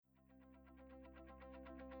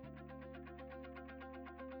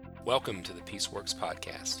Welcome to the Peaceworks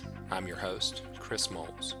Podcast. I'm your host, Chris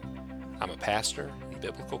Moles. I'm a pastor and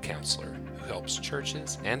biblical counselor who helps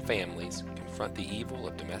churches and families confront the evil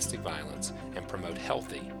of domestic violence and promote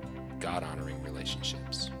healthy, God-honoring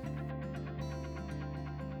relationships.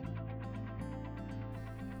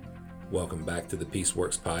 Welcome back to the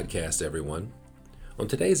Peaceworks Podcast, everyone. On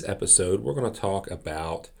today's episode, we're going to talk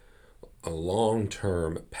about a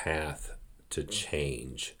long-term path to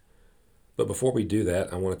change. But before we do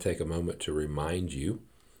that, I want to take a moment to remind you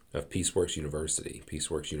of Peaceworks University.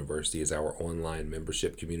 Peaceworks University is our online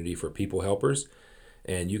membership community for people helpers,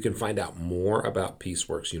 and you can find out more about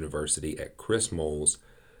Peaceworks University at chrismoles.org.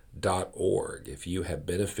 If you have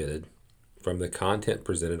benefited from the content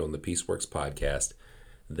presented on the Peaceworks podcast,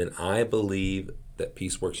 then I believe that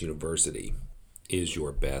Peaceworks University is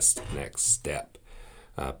your best next step.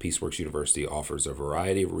 Peaceworks University offers a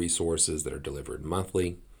variety of resources that are delivered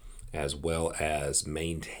monthly, as well as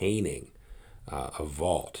maintaining a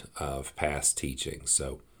vault of past teachings.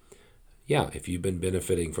 So, if you've been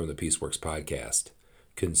benefiting from the Peaceworks podcast,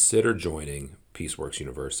 consider joining Peaceworks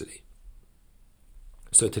University.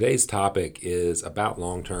 So today's topic is about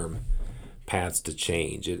long-term paths to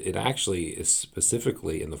change. It actually is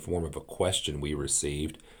specifically in the form of a question we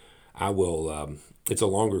received. It's a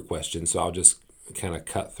longer question, so I'll just kind of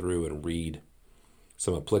cut through and read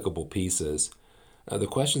some applicable pieces. The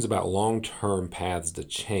question's about long-term paths to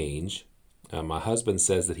change. My husband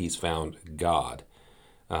says that he's found God,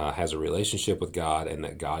 has a relationship with God, and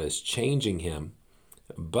that God is changing him,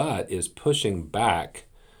 but is pushing back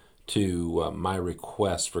to my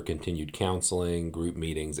request for continued counseling, group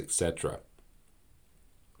meetings, etc.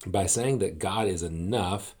 By saying that God is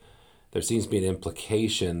enough, there seems to be an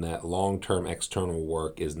implication that long-term external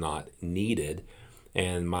work is not needed,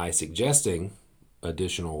 and my suggesting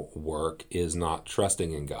additional work is not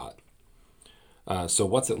trusting in God. So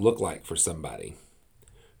what's it look like for somebody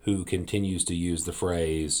who continues to use the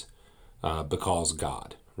phrase, because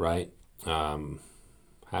God, right? How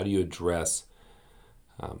do you address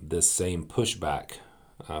this same pushback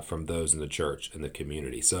from those in the church and the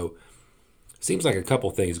community? So it seems like a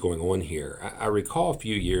couple things going on here. I recall a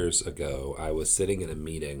few years ago, I was sitting in a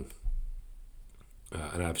meeting,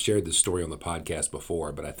 and I've shared this story on the podcast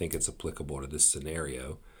before, but I think it's applicable to this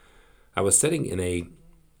scenario. I was sitting in a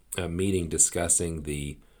meeting discussing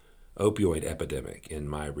the opioid epidemic in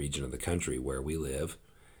my region of the country where we live,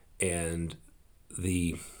 and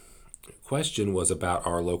the question was about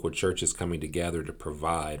our local churches coming together to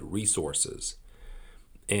provide resources.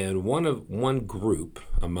 And one group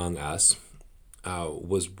among us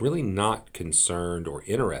was really not concerned or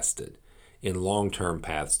interested in long-term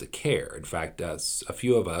paths to care. In fact, a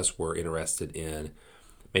few of us were interested in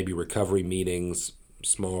maybe recovery meetings,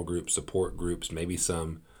 small groups, support groups, maybe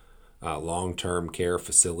some long-term care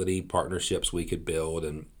facility partnerships we could build.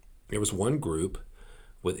 And there was one group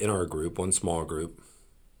within our group, one small group,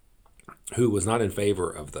 who was not in favor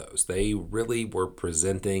of those. They really were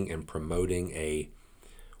presenting and promoting a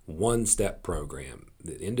one-step program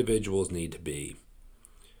that individuals need to be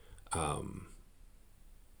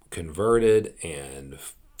converted and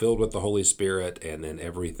filled with the Holy Spirit, and then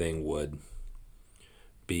everything would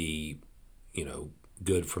be,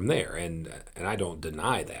 good from there. And I don't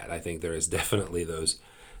deny that. I think there is definitely those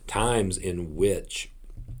times in which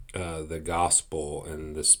the gospel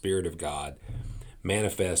and the Spirit of God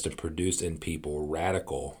manifest and produce in people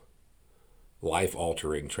radical,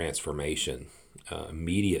 life-altering transformation,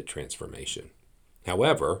 immediate transformation.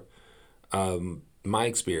 However, my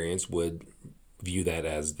experience would view that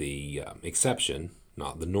as the exception,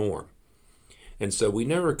 not the norm. And so we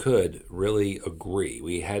never could really agree.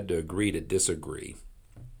 We had to agree to disagree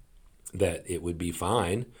that it would be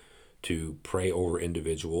fine to pray over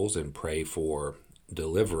individuals and pray for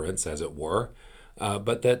deliverance, as it were,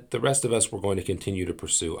 but that the rest of us were going to continue to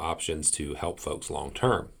pursue options to help folks long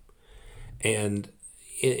term. And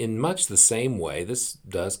in much the same way, this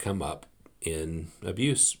does come up in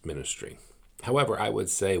abuse ministry. However, I would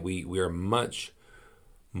say we are much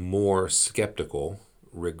more skeptical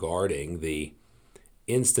regarding the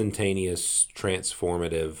instantaneous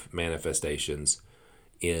transformative manifestations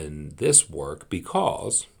in this work,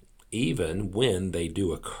 because even when they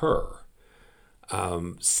do occur,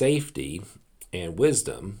 safety and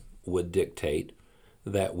wisdom would dictate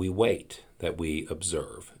that we wait, that we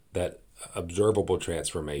observe, that observable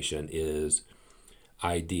transformation is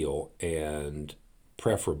ideal and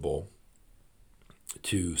preferable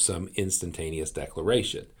to some instantaneous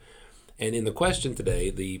declaration. And in the question today,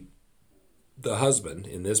 the husband,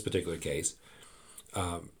 in this particular case,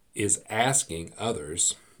 is asking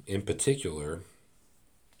others, in particular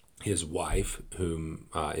his wife, whom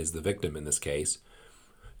is the victim in this case,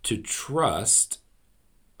 to trust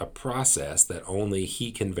a process that only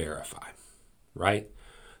he can verify, right?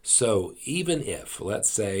 So even if, let's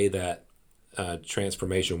say that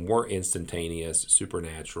transformation were instantaneous,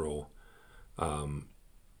 supernatural, and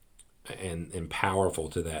powerful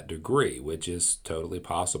to that degree, which is totally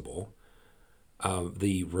possible,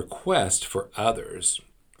 the request for others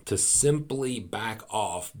to simply back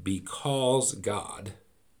off because God,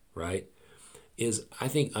 right, is, I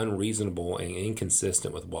think, unreasonable and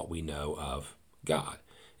inconsistent with what we know of God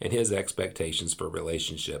and his expectations for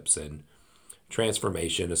relationships and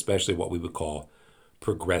transformation, especially what we would call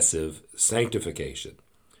progressive sanctification.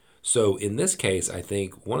 So in this case, I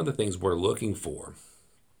think one of the things we're looking for,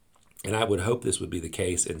 and I would hope this would be the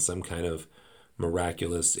case in some kind of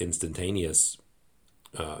miraculous, instantaneous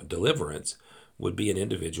deliverance, would be an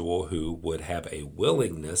individual who would have a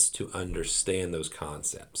willingness to understand those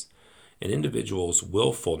concepts. An individual's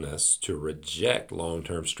willfulness to reject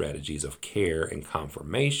long-term strategies of care and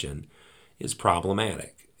confirmation is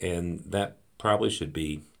problematic, and that probably should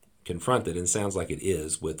be confronted, and sounds like it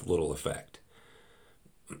is with little effect.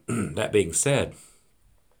 That being said,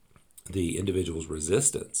 the individual's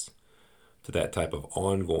resistance to that type of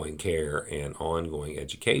ongoing care and ongoing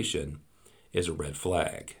education is a red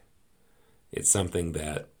flag. It's something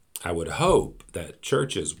that I would hope that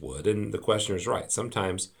churches would, and the questioner is right.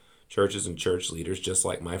 Sometimes churches and church leaders, just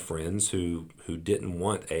like my friends who didn't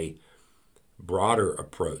want a broader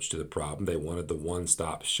approach to the problem, they wanted the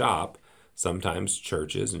one-stop shop. Sometimes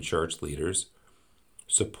churches and church leaders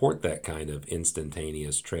support that kind of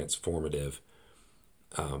instantaneous, transformative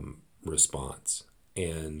response,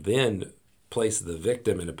 and then place the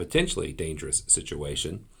victim in a potentially dangerous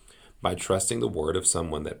situation by trusting the word of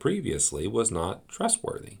someone that previously was not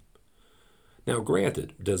trustworthy. Now,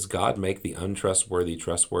 granted, does God make the untrustworthy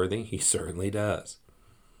trustworthy? He certainly does.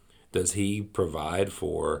 Does he provide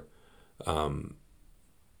for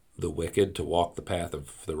the wicked to walk the path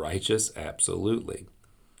of the righteous? Absolutely.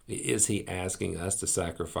 Is he asking us to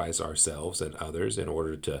sacrifice ourselves and others in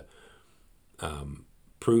order to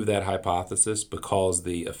prove that hypothesis because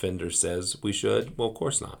the offender says we should? Well, of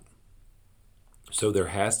course not. So there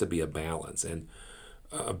has to be a balance, and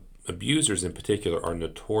abusers in particular are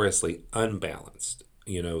notoriously unbalanced.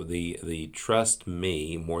 You know, the trust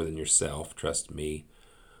me more than yourself, trust me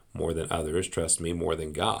more than others, trust me more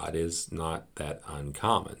than God is not that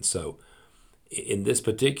uncommon. So in this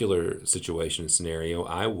particular situation and scenario,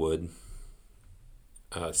 I would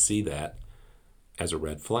see that as a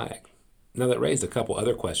red flag. Now, that raised a couple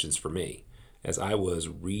other questions for me as I was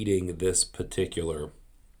reading this particular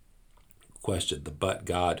question, the but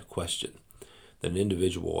God question. That an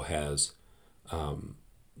individual has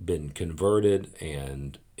been converted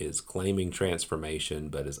and is claiming transformation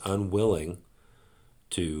but is unwilling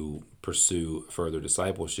to pursue further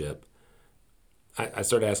discipleship. I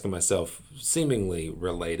started asking myself seemingly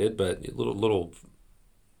related but a little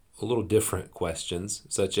different questions,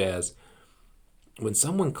 such as, when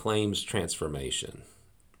someone claims transformation,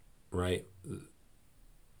 right?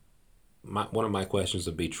 One of my questions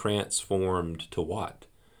would be, transformed to what?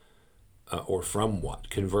 Or from what?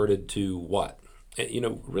 Converted to what?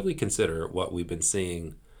 Really consider what we've been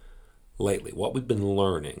seeing lately, what we've been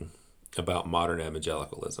learning about modern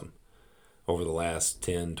evangelicalism over the last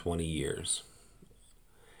 10, 20 years.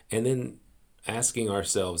 And then asking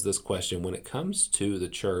ourselves this question, when it comes to the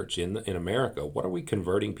church in America, what are we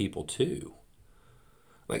converting people to?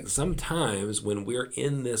 Like, sometimes when we're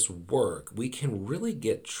in this work, we can really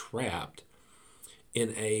get trapped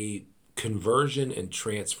in a conversion and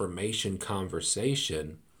transformation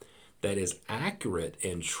conversation that is accurate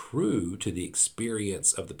and true to the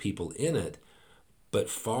experience of the people in it, but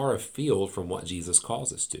far afield from what Jesus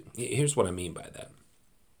calls us to. Here's what I mean by that.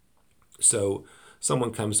 So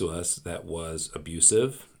someone comes to us that was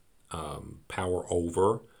abusive, power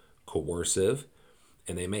over, coercive,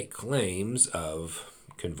 and they make claims of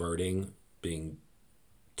converting, being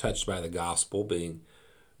touched by the gospel, being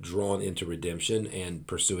drawn into redemption, and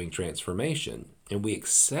pursuing transformation. And we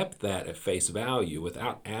accept that at face value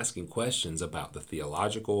without asking questions about the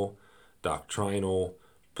theological, doctrinal,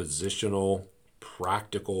 positional,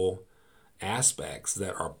 practical aspects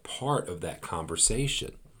that are part of that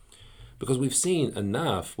conversation. Because we've seen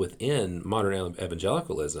enough within modern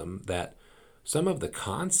evangelicalism that some of the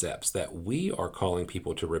concepts that we are calling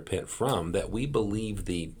people to repent from, that we believe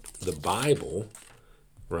the Bible,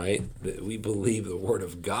 right, that we believe the Word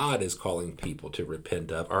of God is calling people to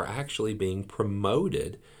repent of, are actually being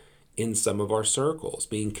promoted in some of our circles,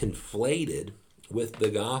 being conflated with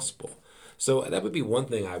the gospel. So that would be one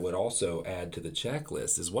thing I would also add to the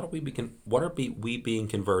checklist is what are we being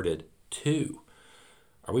converted to?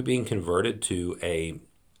 Are we being converted to a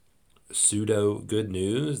pseudo good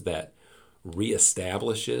news that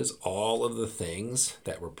reestablishes all of the things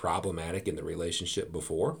that were problematic in the relationship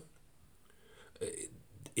before?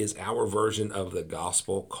 Is our version of the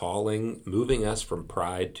gospel moving us from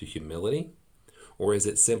pride to humility? Or is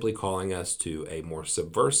it simply calling us to a more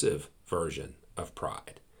subversive version of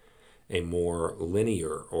pride, a more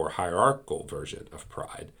linear or hierarchical version of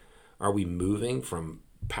pride? Are we moving from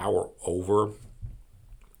power over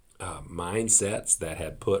mindsets that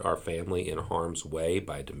had put our family in harm's way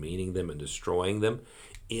by demeaning them and destroying them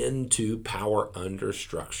into power under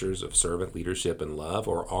structures of servant leadership and love?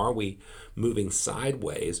 Or are we moving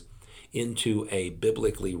sideways into a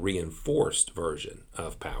biblically reinforced version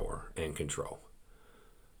of power and control?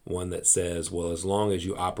 One that says, well, as long as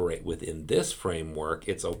you operate within this framework,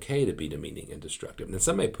 it's okay to be demeaning and destructive. And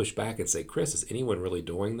some may push back and say, Chris, is anyone really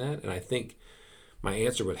doing that? And I think my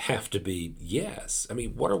answer would have to be yes. I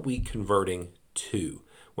mean, what are we converting to?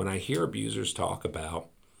 When I hear abusers talk about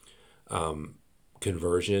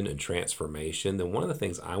conversion and transformation, then one of the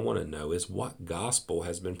things I want to know is what gospel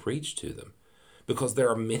has been preached to them. Because there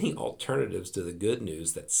are many alternatives to the good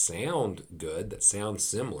news that sound good, that sound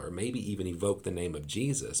similar, maybe even evoke the name of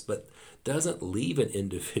Jesus, but doesn't leave an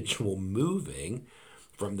individual moving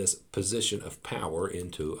from this position of power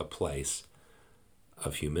into a place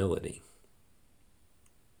of humility.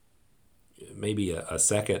 Maybe a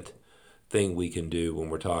second thing we can do when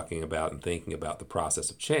we're talking about and thinking about the process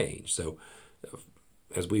of change. So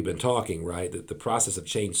as we've been talking, right, that the process of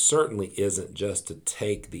change certainly isn't just to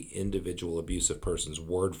take the individual abusive person's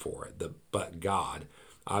word for it, but God.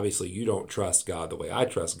 Obviously, you don't trust God the way I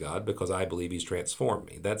trust God because I believe he's transformed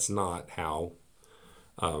me. That's not how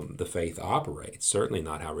the faith operates, certainly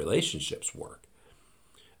not how relationships work.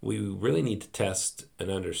 We really need to test and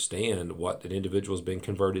understand what an individual has been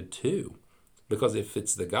converted to. Because if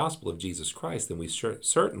it's the gospel of Jesus Christ, then we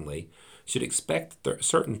certainly should expect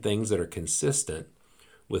certain things that are consistent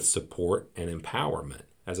with support and empowerment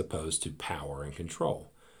as opposed to power and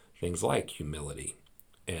control. Things like humility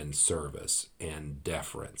and service and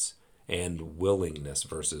deference and willingness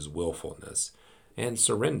versus willfulness and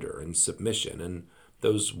surrender and submission and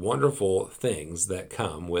those wonderful things that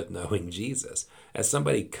come with knowing Jesus. As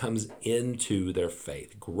somebody comes into their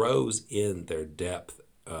faith, grows in their depth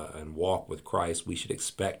and walk with Christ, we should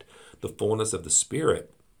expect the fullness of the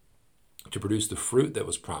Spirit to produce the fruit that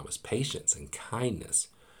was promised, patience and kindness,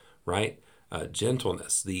 right?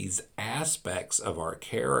 Gentleness, these aspects of our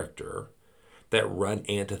character that run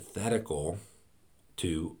antithetical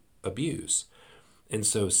to abuse. And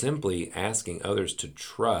so simply asking others to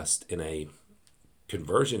trust in a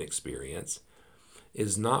conversion experience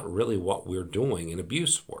is not really what we're doing in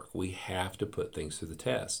abuse work. We have to put things through the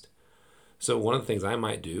test. So one of the things I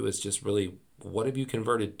might do is just really, what have you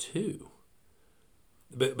converted to?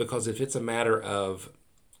 Because if it's a matter of,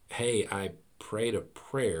 hey, I prayed a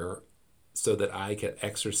prayer so that I could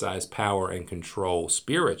exercise power and control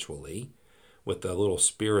spiritually with a little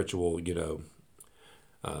spiritual,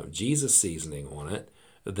 Jesus seasoning on it,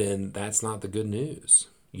 then that's not the good news.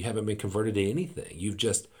 You haven't been converted to anything. You've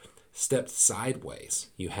just stepped sideways.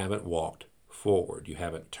 You haven't walked forward. You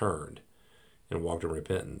haven't turned and walked in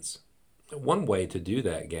repentance. One way to do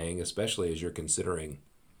that, gang, especially as you're considering,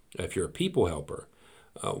 if you're a people helper,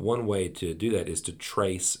 one way to do that is to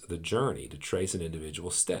trace the journey, to trace an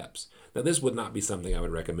individual's steps. Now, this would not be something I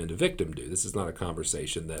would recommend a victim do. This is not a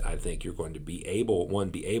conversation that I think you're going to be able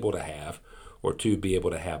to have, or two, be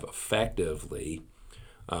able to have effectively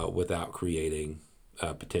without creating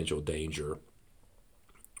potential danger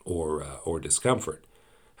or discomfort.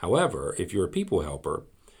 However, if you're a people helper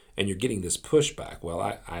and you're getting this pushback, well,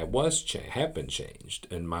 I have been changed,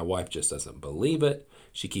 and my wife just doesn't believe it.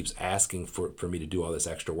 She keeps asking for me to do all this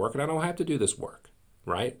extra work, and I don't have to do this work,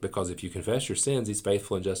 right? Because if you confess your sins, he's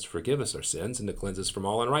faithful and just to forgive us our sins and to cleanse us from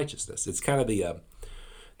all unrighteousness. It's kind of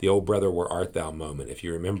the old brother, where art thou moment. If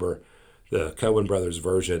you remember the Coen brothers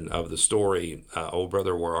version of the story, old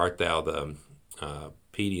brother, where art thou,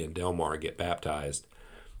 Petey and Delmar get baptized,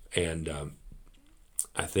 and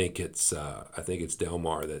I think it's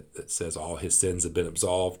Delmar that says all his sins have been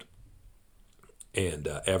absolved, and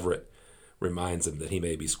Everett reminds him that he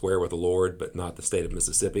may be square with the Lord, but not the state of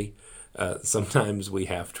Mississippi. Sometimes we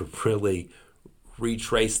have to really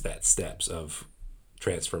retrace that steps of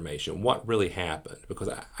transformation. What really happened? Because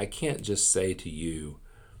I can't just say to you,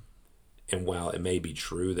 and while it may be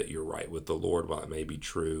true that you're right with the Lord, while it may be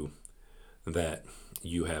true that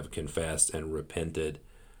you have confessed and repented,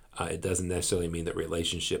 It doesn't necessarily mean that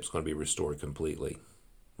relationship's going to be restored completely,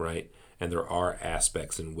 right? And there are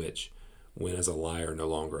aspects in which, when is a liar no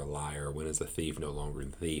longer a liar? When is a thief no longer a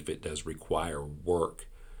thief? It does require work,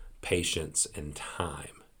 patience, and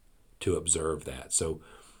time to observe that. So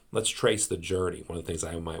let's trace the journey. One of the things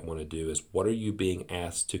I might want to do is, what are you being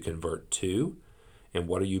asked to convert to? And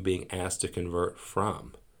what are you being asked to convert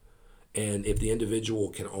from? And if the individual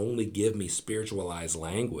can only give me spiritualized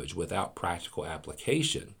language without practical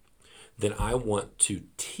application, then I want to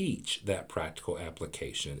teach that practical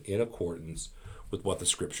application in accordance with what the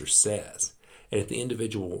scripture says. And if the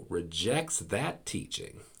individual rejects that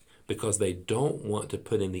teaching because they don't want to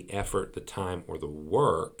put in the effort, the time, or the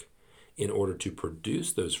work in order to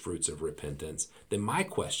produce those fruits of repentance, then my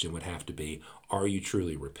question would have to be, are you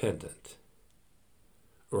truly repentant?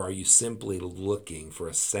 Or are you simply looking for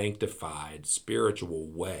a sanctified, spiritual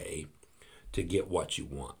way to get what you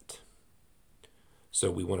want? So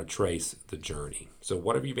we want to trace the journey. So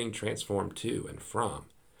what are you being transformed to and from?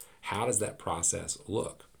 How does that process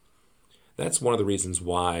look? That's one of the reasons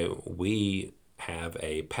why we have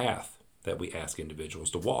a path that we ask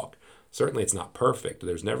individuals to walk. Certainly it's not perfect.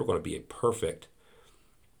 There's never going to be a perfect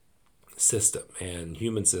system, and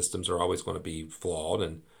human systems are always going to be flawed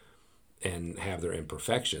and have their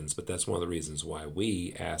imperfections, but that's one of the reasons why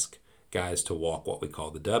we ask guys to walk what we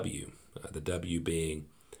call the W being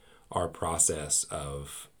our process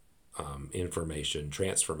of information,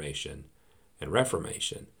 transformation, and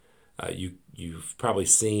reformation. You've probably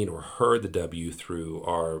seen or heard the W through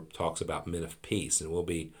our talks about Men of Peace, and we'll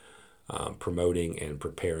be promoting and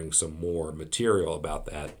preparing some more material about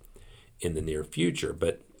that in the near future.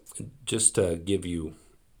 But just to give you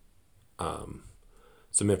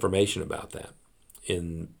some information about that,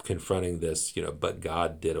 in confronting this, but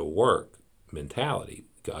God did a work mentality.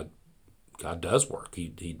 God does work.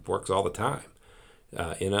 He works all the time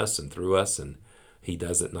in us and through us, and he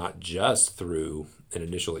does it not just through an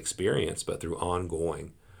initial experience, but through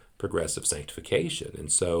ongoing progressive sanctification.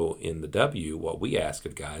 And so in the W, what we ask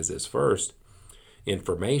of guys is, first,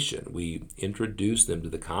 information. We introduce them to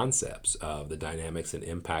the concepts of the dynamics and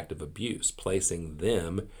impact of abuse, placing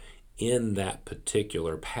them in that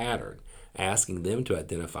particular pattern, asking them to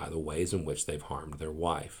identify the ways in which they've harmed their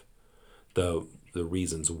wife, the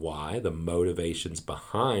reasons why, the motivations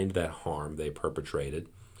behind that harm they perpetrated,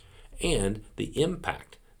 and the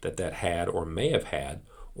impact that had or may have had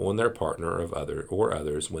on their partner or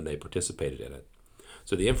others when they participated in it.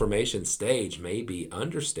 So the information stage may be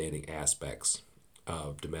understanding aspects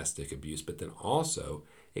of domestic abuse, but then also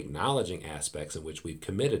acknowledging aspects in which we've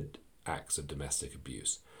committed acts of domestic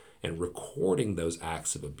abuse and recording those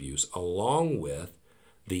acts of abuse along with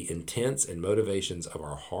the intents and motivations of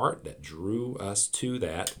our heart that drew us to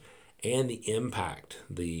that, and the impact,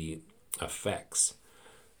 the effects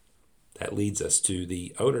that leads us to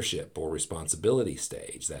the ownership or responsibility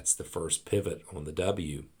stage. That's the first pivot on the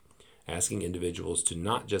W, asking individuals to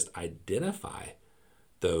not just identify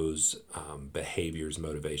those behaviors,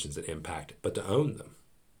 motivations, and impact, but to own them.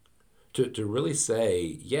 To really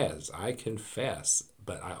say, yes, I confess,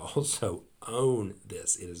 but I also own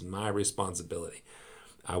this. It is my responsibility.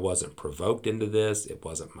 I wasn't provoked into this. It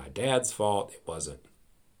wasn't my dad's fault. It wasn't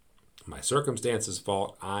my circumstances'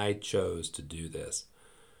 fault. I chose to do this.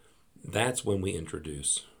 That's when we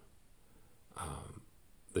introduce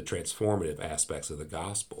the transformative aspects of the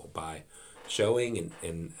gospel by showing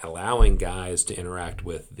and allowing guys to interact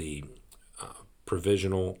with the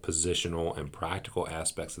provisional, positional, and practical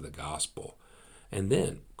aspects of the gospel, and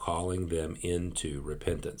then calling them into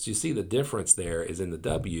repentance. You see, the difference there is in the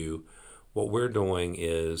W, what we're doing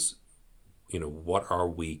is, what are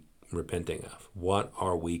we repenting of? What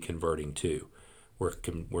are we converting to?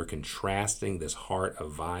 We're contrasting this heart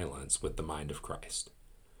of violence with the mind of Christ.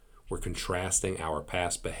 We're contrasting our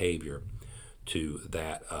past behavior to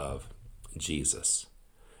that of Jesus.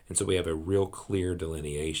 And so we have a real clear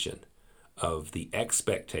delineation of the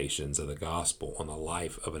expectations of the gospel on the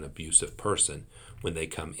life of an abusive person when they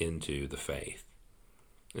come into the faith.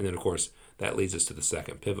 And then, of course, that leads us to the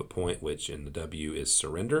second pivot point, which in the W is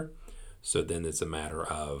surrender. So then it's a matter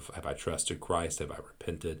of, have I trusted Christ? Have I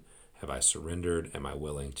repented? Have I surrendered? Am I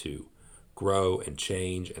willing to grow and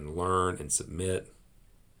change and learn and submit?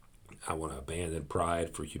 I want to abandon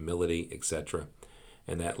pride for humility, etc.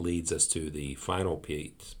 And that leads us to the final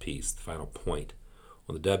piece, the final point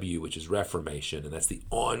on the W, which is reformation. And that's the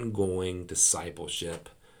ongoing discipleship,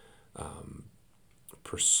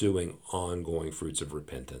 pursuing ongoing fruits of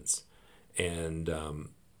repentance. And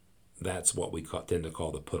that's what we tend to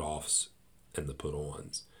call the put-offs and the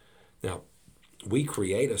put-ons. Now, we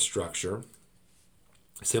create a structure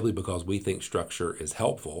simply because we think structure is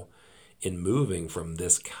helpful in moving from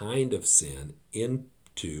this kind of sin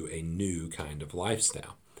into a new kind of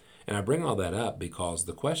lifestyle. And I bring all that up because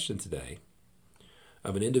the question today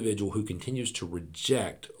of an individual who continues to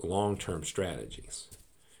reject long-term strategies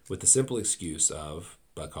with the simple excuse of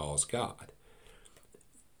because God.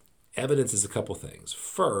 Evidence is a couple things.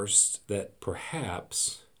 First, that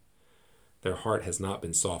perhaps their heart has not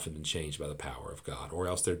been softened and changed by the power of God, or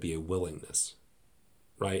else there'd be a willingness,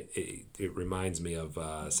 right? It reminds me of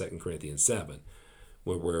 2 Corinthians 7,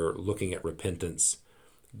 where we're looking at repentance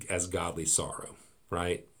as godly sorrow,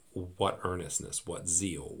 right? What earnestness, what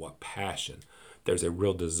zeal, what passion. There's a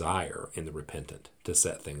real desire in the repentant to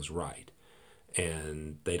set things right,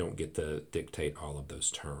 and they don't get to dictate all of those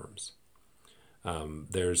terms.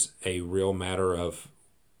 There's a real matter of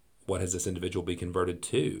what has this individual be converted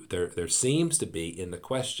to? There seems to be in the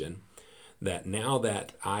question that now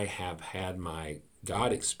that I have had my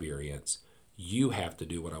God experience, you have to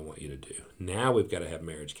do what I want you to do. Now we've got to have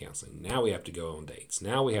marriage counseling. Now we have to go on dates.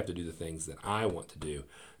 Now we have to do the things that I want to do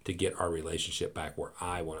to get our relationship back where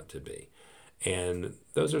I want it to be. And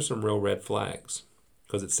those are some real red flags,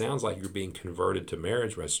 because it sounds like you're being converted to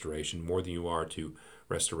marriage restoration more than you are to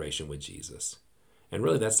restoration with Jesus. And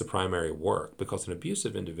really, that's the primary work, because an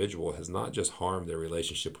abusive individual has not just harmed their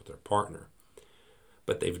relationship with their partner,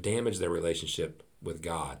 but they've damaged their relationship with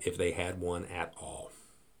God, if they had one at all.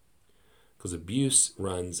 Because abuse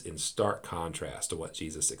runs in stark contrast to what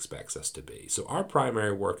Jesus expects us to be. So our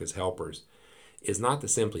primary work as helpers is not to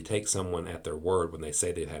simply take someone at their word when they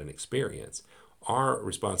say they've had an experience. Our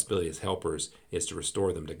responsibility as helpers is to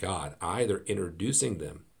restore them to God, either introducing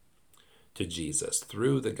them to Jesus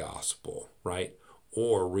through the gospel, right?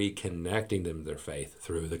 Or reconnecting them to their faith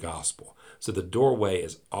through the gospel. So the doorway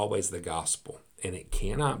is always the gospel, and it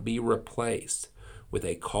cannot be replaced with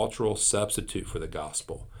a cultural substitute for the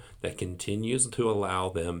gospel that continues to allow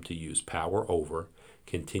them to use power over,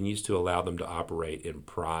 continues to allow them to operate in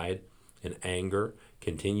pride and anger,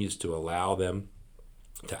 continues to allow them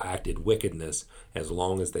to act in wickedness as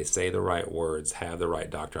long as they say the right words, have the right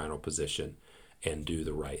doctrinal position, and do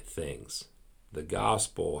the right things. The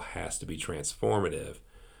gospel has to be transformative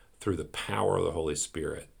through the power of the Holy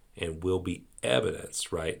Spirit, and will be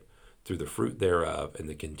evidenced, right, through the fruit thereof and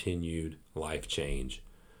the continued life change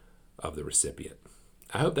of the recipient.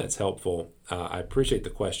 I hope that's helpful. I appreciate the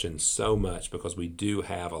question so much, because we do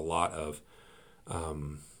have a lot of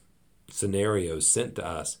scenarios sent to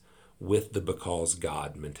us with the because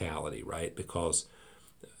God mentality, right? Because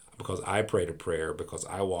I prayed a prayer, because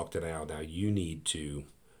I walked it out, now you need to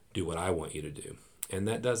do what I want you to do. And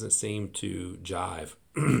that doesn't seem to jive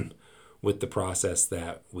with the process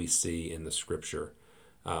that we see in the scripture,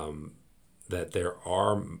 that there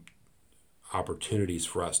are opportunities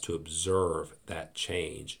for us to observe that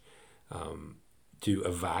change, to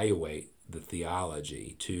evaluate the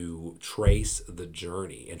theology, to trace the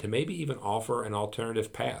journey, and to maybe even offer an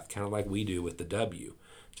alternative path, kind of like we do with the W.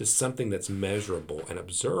 Just something that's measurable and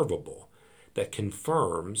observable that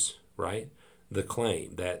confirms, right, the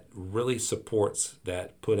claim, that really supports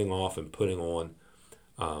that putting off and putting on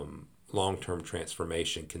long-term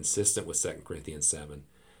transformation consistent with 2 Corinthians 7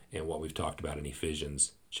 and what we've talked about in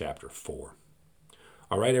Ephesians chapter 4.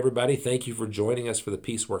 All right, everybody, thank you for joining us for the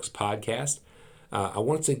Peaceworks podcast. I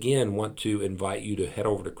once again want to invite you to head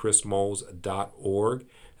over to chrismoles.org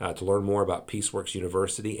to learn more about Peaceworks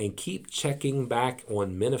University, and keep checking back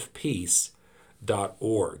on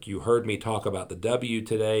menofpeace.org. You heard me talk about the W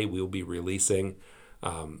today. We'll be releasing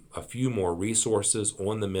a few more resources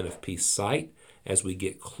on the Men of Peace site as we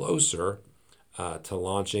get closer to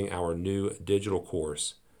launching our new digital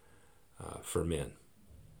course for men.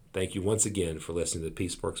 Thank you once again for listening to the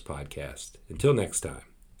Peaceworks podcast. Until next time,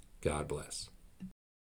 God bless.